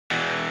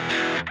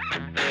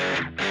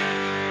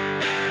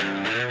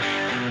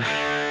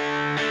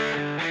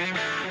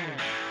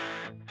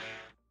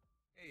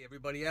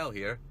Buddy Al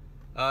here.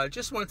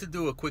 Just wanted to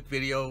do a quick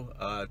video,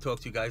 talk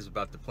to you guys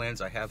about the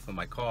plans I have for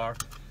my car.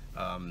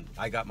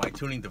 I got my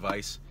tuning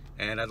device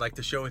and I'd like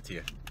to show it to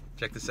you.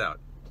 Check this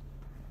out.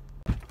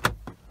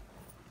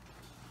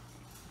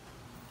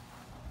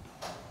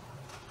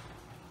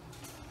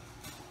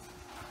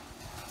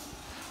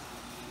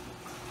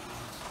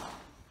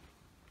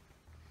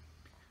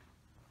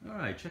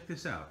 Alright, check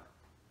this out.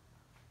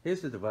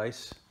 Here's the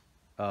device.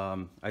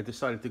 I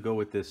decided to go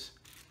with this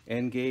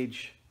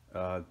nGauge.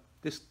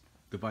 This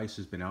device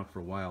has been out for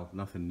a while,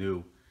 nothing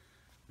new,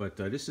 but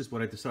this is what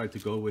I decided to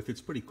go with.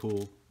 It's pretty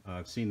cool.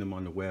 I've seen them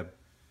on the web.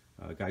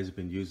 Guys have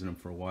been using them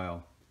for a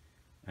while,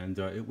 and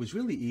it was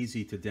really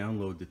easy to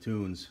download the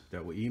tunes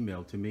that were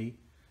emailed to me.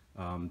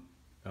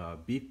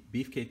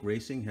 Beefcake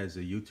Racing has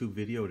a YouTube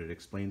video that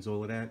explains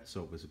all of that,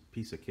 so it was a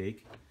piece of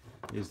cake.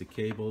 Here's the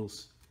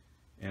cables,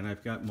 and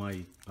I've got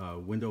my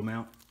window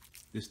mount,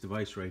 this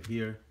device right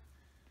here,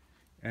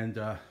 and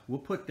we'll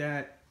put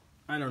that,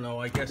 I don't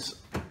know, I guess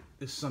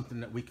this is something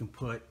that we can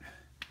put,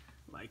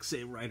 like,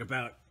 say, right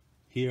about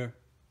here,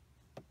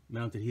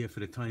 mounted here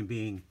for the time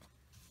being.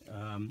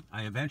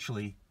 I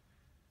eventually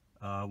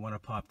want to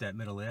pop that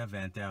middle air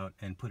vent out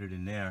and put it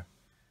in there.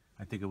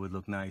 I think it would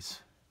look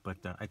nice, but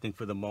I think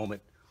for the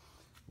moment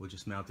we'll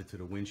just mount it to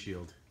the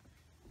windshield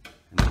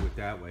and do it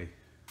that way.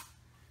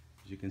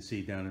 As you can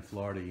see, down in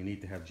Florida you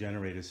need to have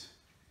generators.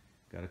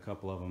 Got a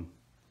couple of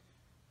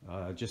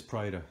them. Just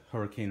prior to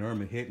Hurricane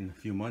Irma hitting a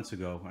few months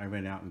ago, I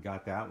ran out and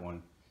got that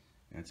one.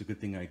 And it's a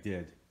good thing I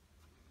did.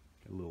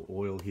 Got a little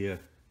oil here,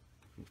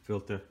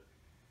 filter,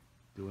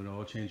 do an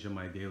oil change on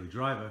my daily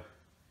driver,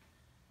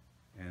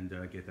 and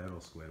get that all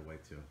squared away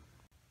too.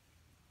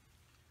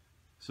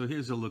 So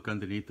here's a look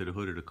underneath of the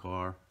hood of the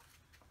car.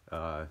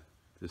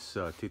 This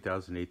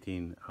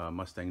 2018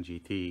 Mustang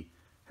GT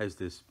has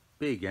this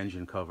big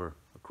engine cover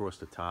across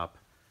the top.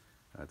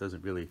 It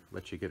doesn't really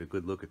let you get a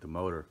good look at the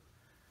motor.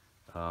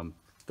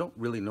 Don't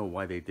really know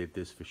why they did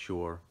this for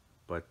sure,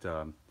 but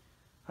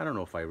I don't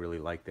know if I really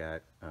like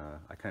that.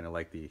 I kind of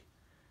like the,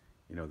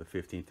 you know, the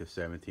 15 to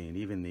 17,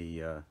 even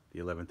the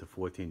 11 to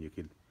 14. You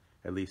could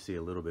at least see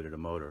a little bit of the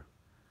motor.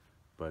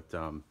 But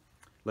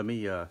let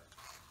me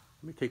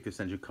take this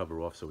engine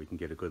cover off so we can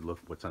get a good look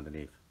at what's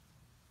underneath.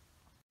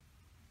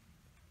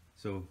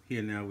 So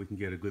here now we can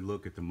get a good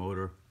look at the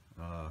motor.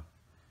 I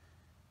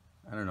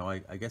don't know.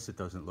 I guess it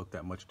doesn't look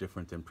that much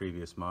different than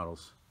previous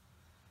models,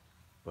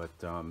 but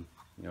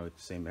you know, it's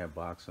the same head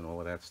box and all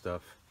of that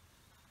stuff.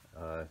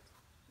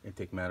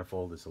 Intake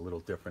manifold is a little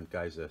different.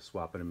 Guys are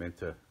swapping them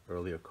into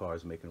earlier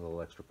cars, making a little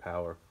extra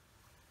power.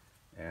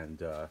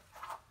 And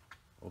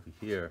over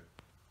here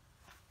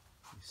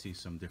you see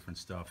some different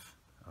stuff.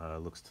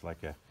 Looks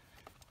like a,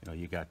 you know,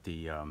 you got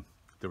the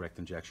direct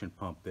injection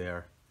pump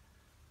there,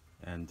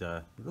 and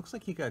it looks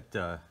like you got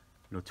you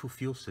know, two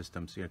fuel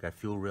systems. You got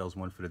fuel rails,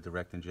 one for the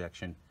direct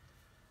injection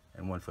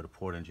and one for the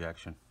port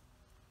injection.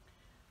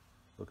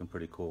 Looking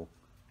pretty cool.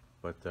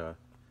 But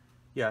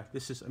yeah,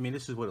 this is, I mean,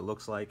 this is what it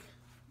looks like.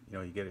 You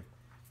know, you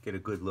get a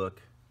good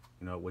look,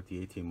 you know, what the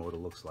 18 motor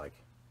looks like.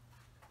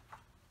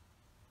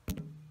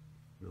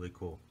 Really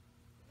cool.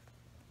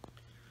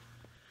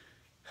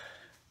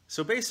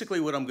 So basically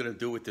what I'm going to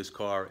do with this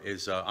car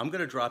is I'm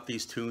going to drop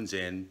these tunes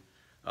in,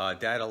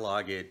 data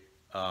log it,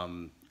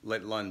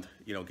 let Lund,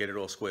 you know, get it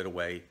all squared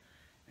away,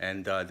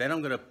 and then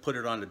I'm going to put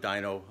it on the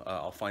dyno.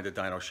 I'll find a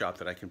dyno shop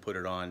that I can put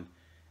it on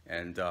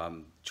and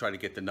try to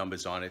get the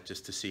numbers on it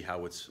just to see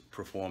how it's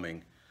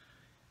performing.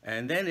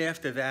 And then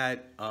after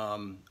that,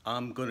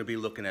 I'm going to be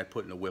looking at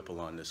putting a Whipple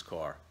on this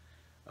car.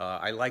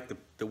 I like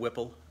the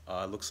Whipple.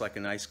 Looks like a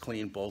nice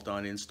clean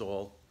bolt-on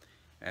install,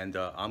 and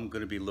I'm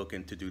going to be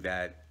looking to do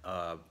that.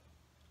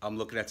 I'm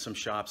looking at some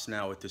shops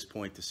now at this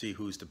point to see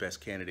who's the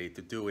best candidate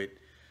to do it.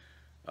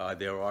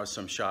 There are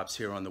some shops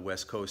here on the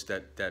West Coast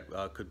that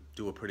could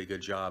do a pretty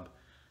good job,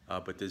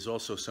 but there's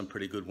also some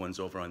pretty good ones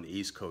over on the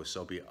East Coast,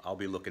 so I'll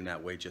be looking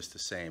that way just the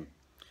same.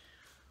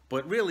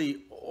 But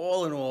really,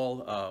 all in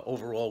all,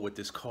 overall with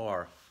this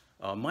car,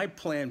 my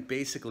plan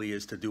basically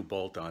is to do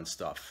bolt-on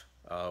stuff,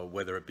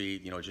 whether it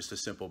be, you know, just a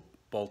simple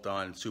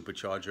bolt-on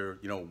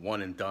supercharger, you know,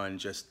 one and done,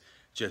 just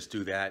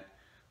do that,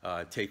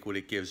 take what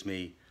it gives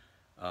me,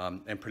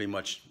 and pretty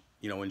much,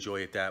 you know,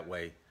 enjoy it that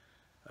way.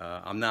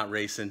 I'm not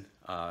racing,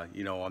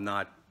 you know, I'm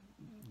not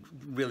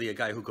really a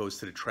guy who goes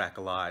to the track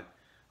a lot.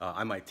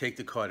 I might take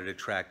the car to the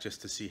track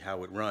just to see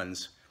how it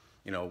runs,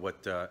 you know,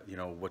 what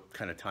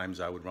kind of times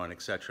I would run,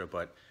 etc.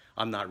 But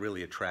I'm not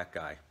really a track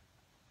guy.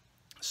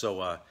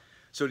 So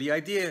so the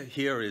idea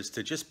here is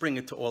to just bring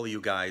it to all of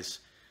you guys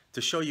to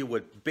show you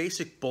what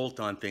basic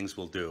bolt-on things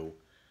will do.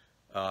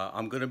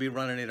 I'm going to be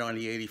running it on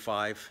the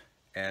 85,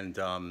 and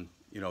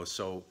you know,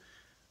 so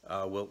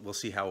we'll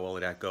see how all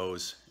of that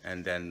goes,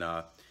 and then you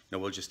know,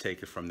 we'll just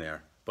take it from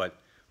there. But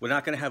we're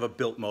not going to have a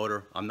built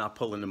motor. I'm not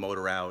pulling the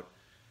motor out.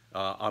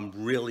 I'm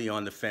really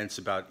on the fence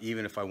about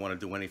even if I want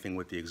to do anything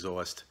with the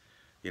exhaust.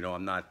 You know,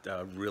 I'm not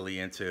really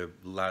into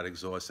loud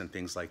exhaust and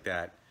things like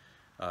that.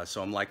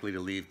 So I'm likely to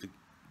leave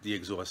the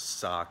exhaust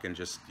stock and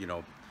just, you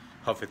know,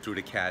 huff it through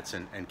the cats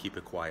and keep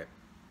it quiet.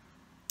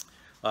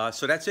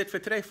 So that's it for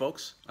today,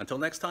 folks. Until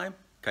next time,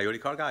 Coyote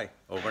Car Guy,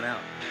 over and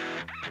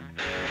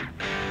out.